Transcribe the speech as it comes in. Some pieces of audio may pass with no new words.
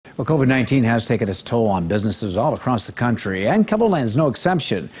Well, COVID-19 has taken its toll on businesses all across the country, and KELOLAND's no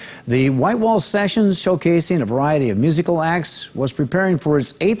exception. The White Wall Sessions, showcasing a variety of musical acts, was preparing for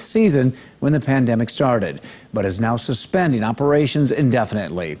its 8th season when the pandemic started, but is now suspending operations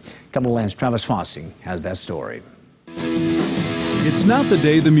indefinitely. KELOLAND's Travis Fossing has that story. It's not the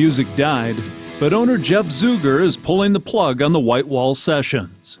day the music died, but owner Jeff Zuger is pulling the plug on the White Wall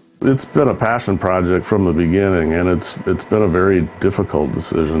Sessions. It's been a passion project from the beginning, and it's been a very difficult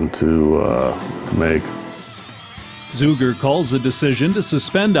decision to make. Zuger calls the decision to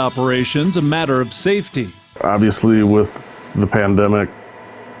suspend operations a matter of safety. Obviously, with the pandemic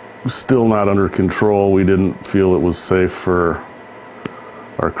still not under control, we didn't feel it was safe for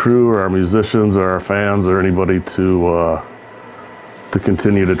our crew or our musicians or our fans or anybody to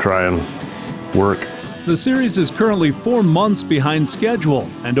continue to try and work. The series is currently 4 months behind schedule,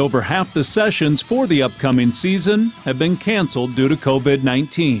 and over half the sessions for the upcoming season have been canceled due to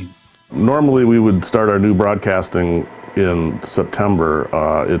COVID-19. Normally we would start our new broadcasting in September.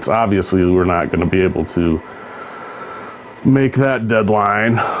 It's obviously we're not going to be able to make that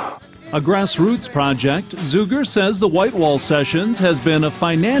deadline. A grassroots project, Zuger says the White Wall Sessions has been a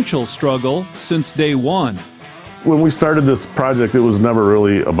financial struggle since day one. When we started this project, it was never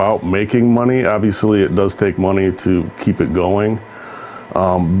really about making money. Obviously, it does take money to keep it going.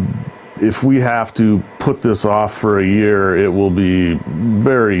 If we have to put this off for a year, it will be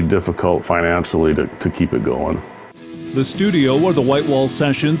very difficult financially to keep it going. The studio where the White Wall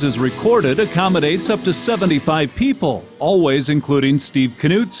Sessions is recorded accommodates up to 75 people, always including Steve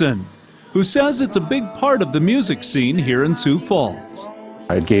Knutson, who says it's a big part of the music scene here in Sioux Falls.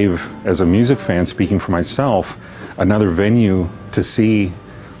 It gave, as a music fan, speaking for myself, another venue to see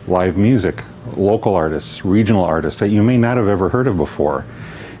live music, local artists, regional artists that you may not have ever heard of before,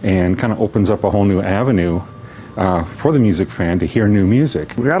 and kind of opens up a whole new avenue for the music fan to hear new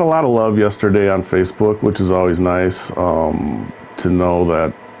music. We got a lot of love yesterday on Facebook, which is always nice to know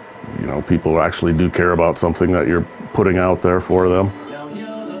that people actually do care about something that you're putting out there for them.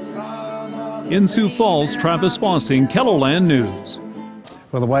 In Sioux Falls, Travis Fossing, KELOLAND News.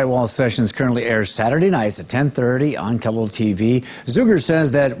 Well, the White Wall Sessions currently airs Saturday nights at 10:30 on KELO TV. Zuger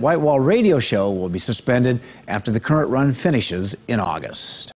says that White Wall radio show will be suspended after the current run finishes in August.